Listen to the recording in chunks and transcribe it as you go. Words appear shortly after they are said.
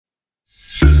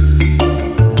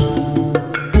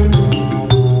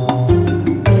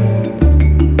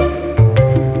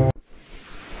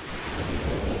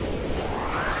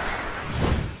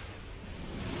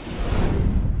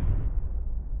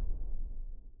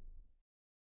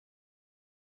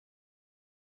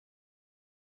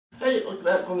Hej och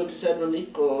välkommen till ZeD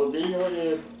Nico. Vi har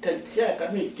ju tänkt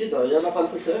käka mycket idag, i alla fall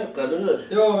försöka, eller hur?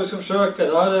 Ja, vi ska försöka.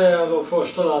 Det här är då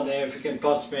första laddningen, fick inte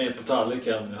plats med på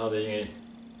tallriken, vi hade ingen.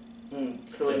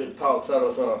 Så vi pausar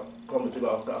och så kommer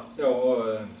tillbaka. Ja,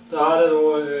 det här är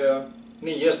då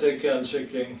 9 stycken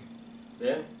kyckling.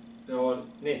 Vi har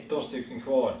 19 stycken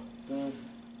kvar.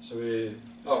 Så vi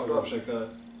ska då försöka,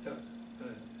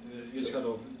 vi ska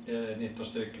då 19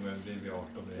 stycken, men blir vi 18.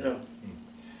 Ja.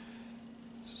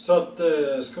 Så att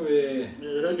ska vi...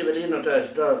 Nu rugger vi in och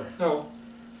testar. Ja.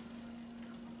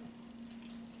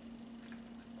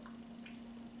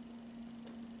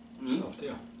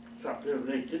 Saftiga. Saftiga,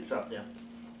 riktigt saftiga.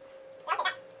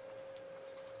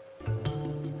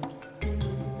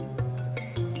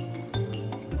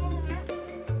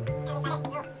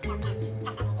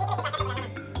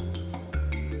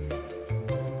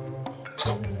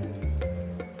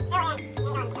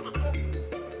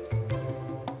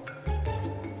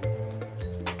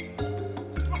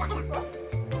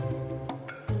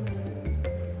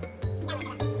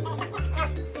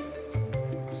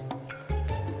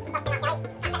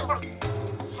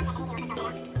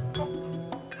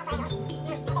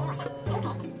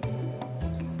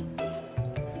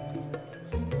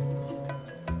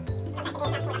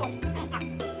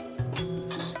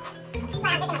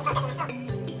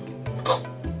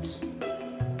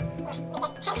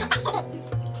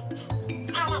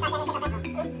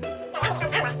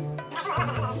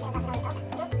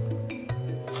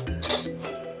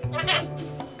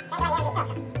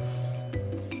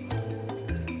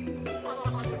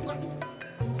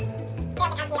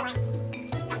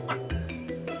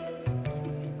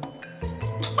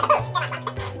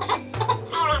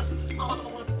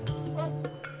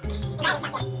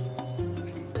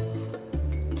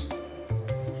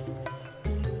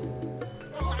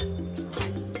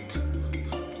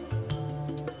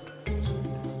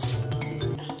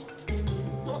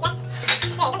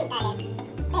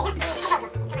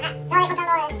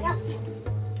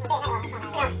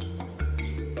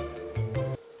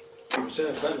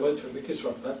 Det var inte för mycket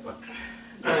svartpeppar.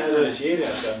 Eller chili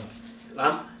sen.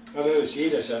 Va? Eller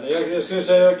chili sen. Jag skulle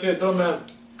säga att jag kryddar med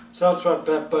salt,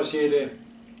 svartpeppar, chili,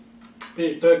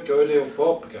 vitlök, curry och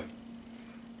paprika.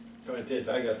 Jag vet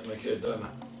inte väga att de är kryddade med.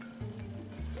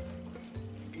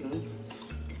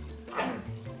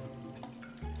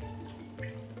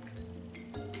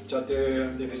 Så att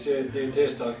det finns ju 3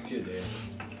 starka kryddor.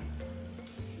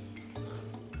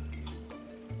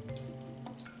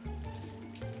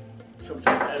 Som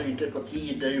sagt är vi inte på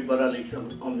tid, det är ju bara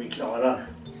liksom om vi klarar.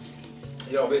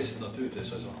 Ja visst,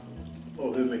 naturligtvis alltså.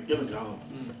 Och hur mycket vi klarar.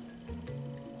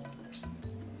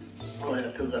 Och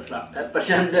jag tuggar slapppeppar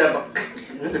kände jag bara.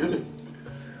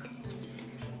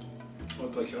 Och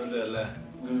ett par curry eller...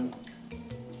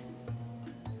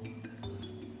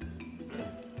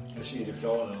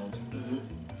 chiliflor eller någonting.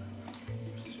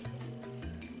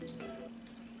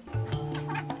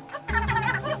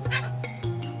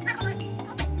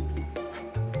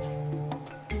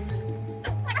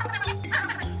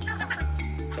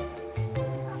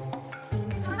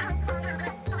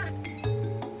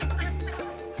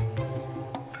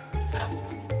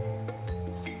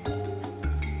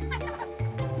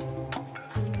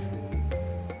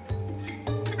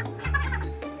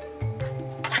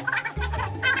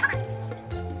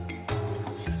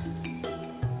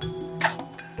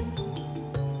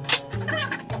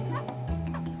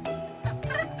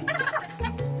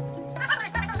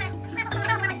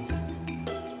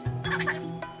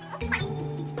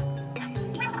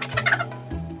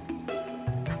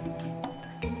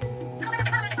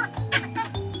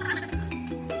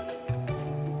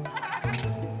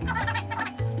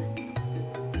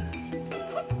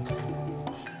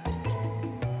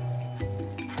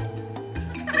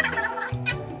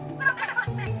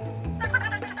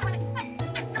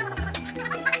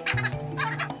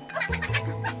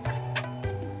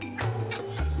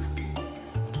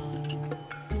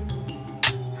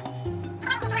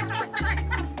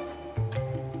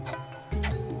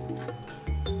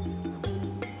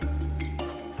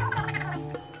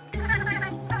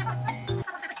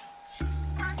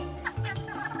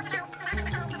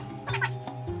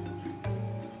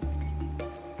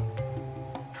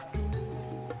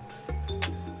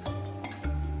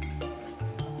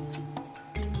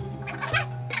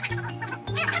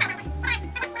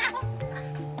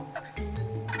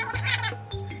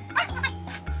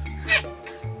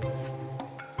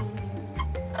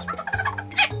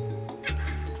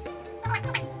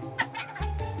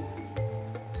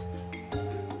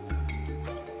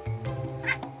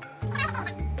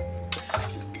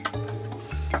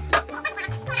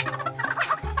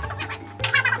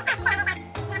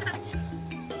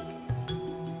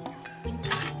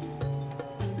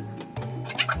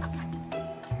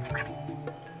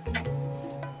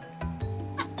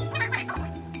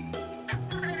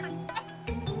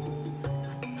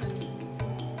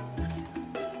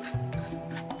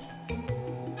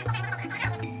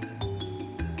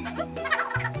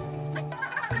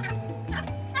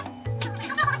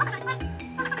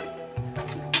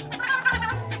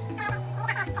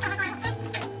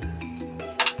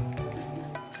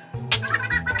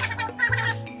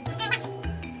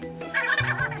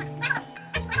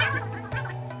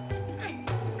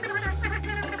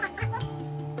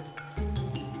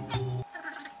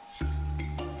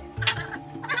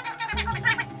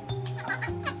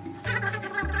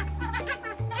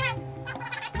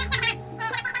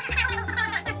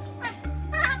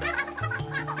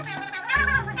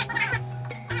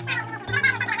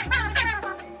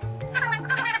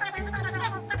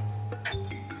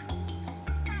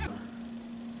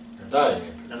 Det är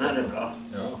ingen. Den här är bra.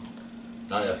 Ja.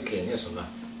 Nej, jag fick ingen sån där.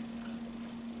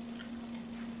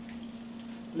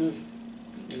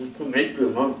 För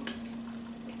mycket man.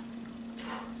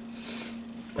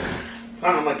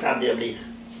 Fan vad kladdig jag blir.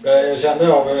 Jag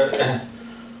kände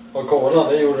av kolan,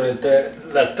 det gjorde det inte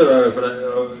lättare för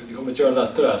det kommer inte göra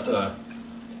lättare att äta det här.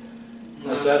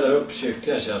 Jag ställer upp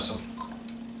kycklingen känns som.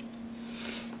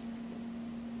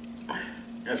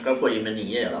 Jag ska få i mig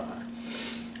 9 i alla fall.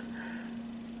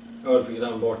 Ja, du fick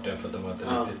glömma bort den för att den var inte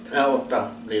riktigt. Ja,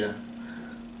 8 blir det.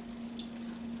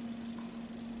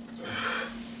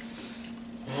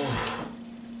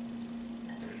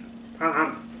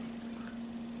 Fan.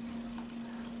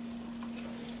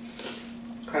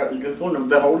 Du får nog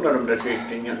behålla de där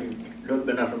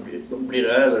kycklinglubborna som blir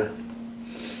över.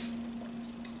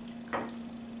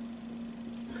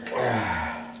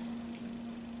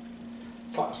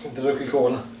 Fan, ska inte dricka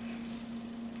cola.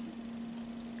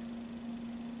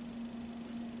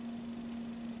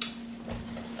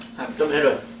 Hämta med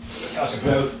du. Jag ska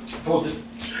pröva på till.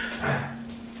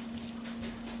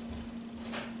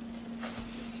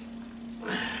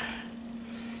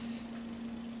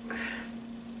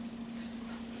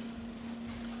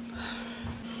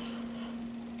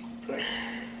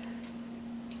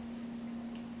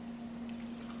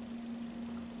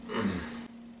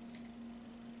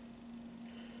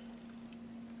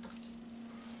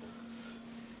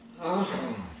 Ja.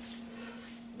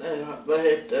 Vad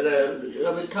heter det?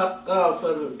 Jag vill tacka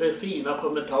för de fina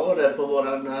kommentarer på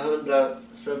våran 100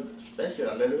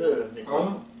 special, eller hur?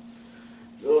 Ja.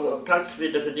 Och tack så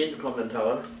mycket för din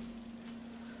kommentar.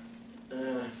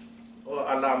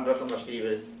 Och alla andra som har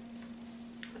skrivit.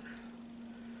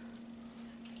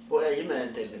 Och jag är med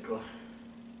en till, Nico.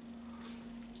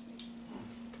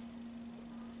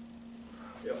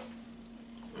 Ja.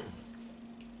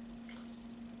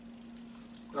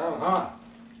 Aha.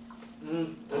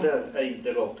 Det där är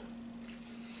inte gott.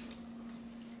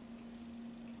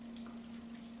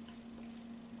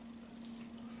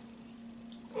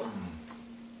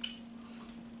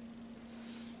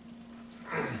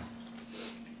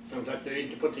 Som sagt, det är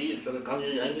inte på tid så det kan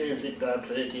ju egentligen sitta här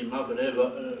 3 timmar för det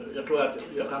var, jag tror att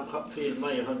jag kan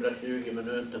filma i 120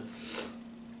 minuter.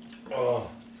 Ja.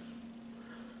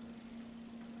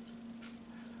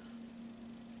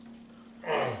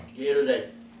 Ger du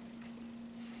dig?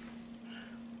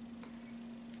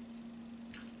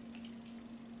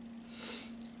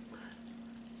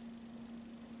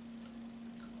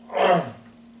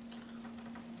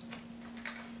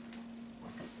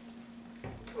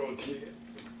 Okej.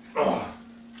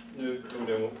 Nu tog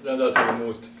det emot. Den där tog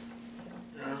emot.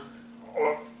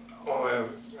 Ja.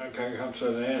 Jag kan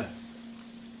kapsla den igen.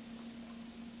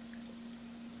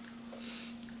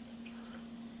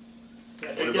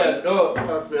 Jag tycker ändå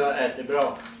att vi har ätit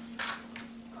bra.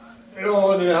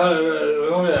 Ja, det här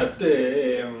har vi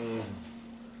ätit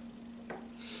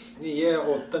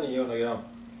 900 gram.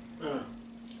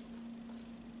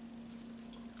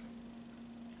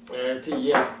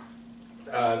 10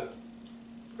 är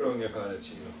ungefär 1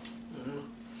 kilo.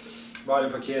 Varje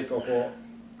paket var på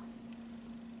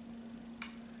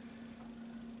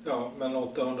mellan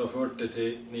 840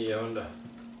 till 900.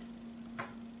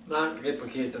 Men Ett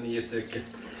paket är 9 stycken.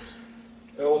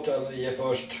 Jag åt alla 9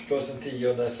 först, plus en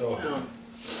 10 så. ja,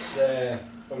 Det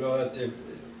har du ätit.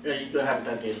 jag gick och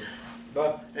hämtade till.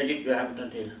 Va? Jag gick och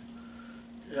hämtade till.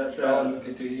 Jag, så Ja,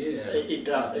 fick du i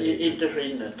det? inte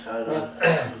skinnet här.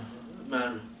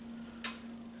 Men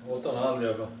 8,5 i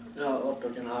alla fall. ja,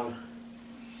 8,5.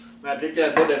 Men jag tycker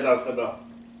ändå det är ganska bra.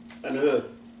 Eller hur?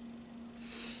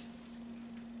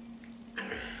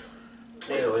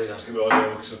 Det är ganska bra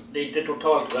det också. Det är inte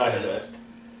totalt värdelöst.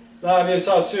 Nej, vi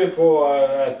satsar ju på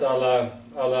att alla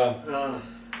Ja.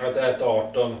 att äta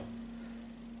 18.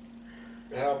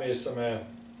 Det här missar med.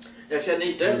 Jag känner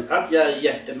inte att jag är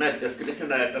jättemätt. Jag skulle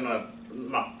kunna äta några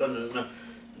mackor nu. Men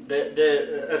det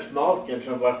är smaken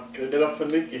som det var för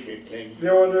mycket kyckling.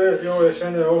 Ja, jag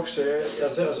känner det också.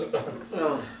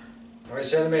 Jag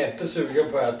känner mig inte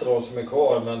sugen på att äta de som är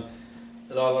kvar, men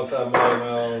det alla 5 år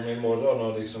med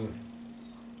imorgon och liksom.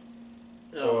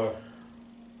 Ja. Och,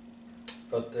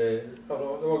 för att det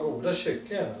var goda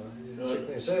kycklingar.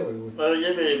 Kycklingen i sig var god. Vad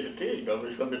ger vi betyg då?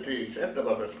 Vi ska betygsätta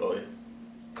vad för skoj.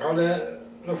 Ja,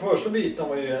 de första bitarna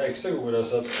var ju extra goda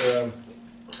så att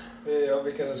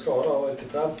vilken skala var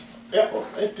 1-5? Ja,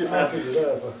 1-5. 4 i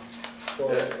alla fall.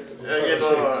 Jag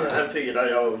ger en 4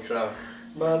 jag också.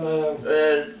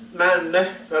 Men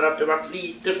för att det var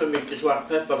lite för mycket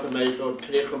svartpeppar för mig så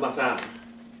 3,5.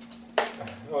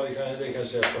 Ja, det kan jag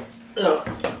köpa. Ja.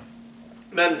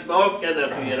 Men smaken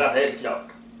är 4 helt klart.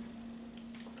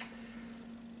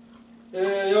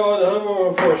 Ja, det här var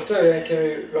den första. Jag kan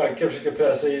ju verkligen försöka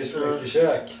pressa i så mycket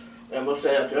käk. Jag måste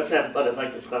säga att jag kämpade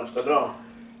faktiskt ganska bra.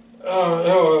 Ja,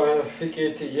 jag fick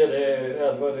i 10, det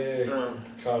är 11, det är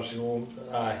kanske går.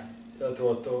 Nej, jag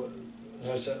tror att då...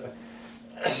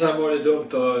 Sen var det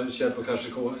dumt att köpa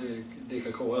kanske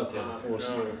dricka cola till.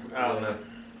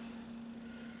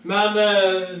 Men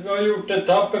vi har gjort ett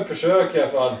tappert försök i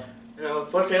alla fall. Ja,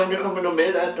 får se om det kommer någon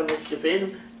mer äta mycket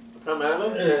film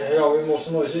framöver. Ja, vi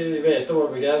måste nog veta vår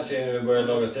begränsning när vi börjar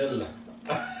laga till det.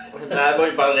 Det här var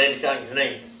ju bara ren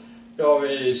chansning. Ja,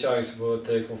 vi är chans på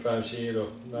 3,5 kilo.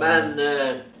 Men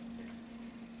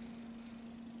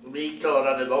vi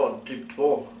klarade vad? Typ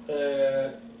 2?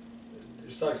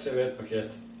 Strax över ett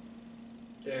paket.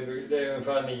 Det är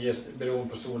ungefär 9, beroende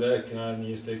på storleken,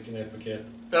 9 stycken i ett paket.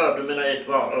 Ja, du menar ett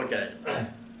var, okej.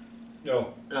 Ja,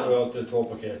 så vi har 2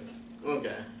 paket.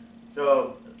 Okej.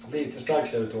 Så... Lite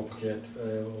strax över 2 paket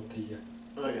och 10.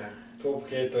 Okej. 2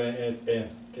 paket och ett ben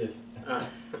till. Ja,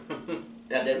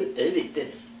 ja det är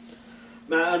viktigt.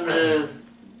 Men...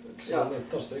 Så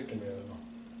 19 stycken blir det då.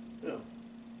 Ja.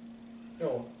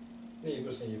 Ja, 9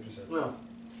 plus 9%. Ja.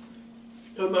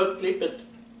 Tumma upp klippet.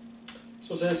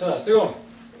 Så ses vi nästa gång.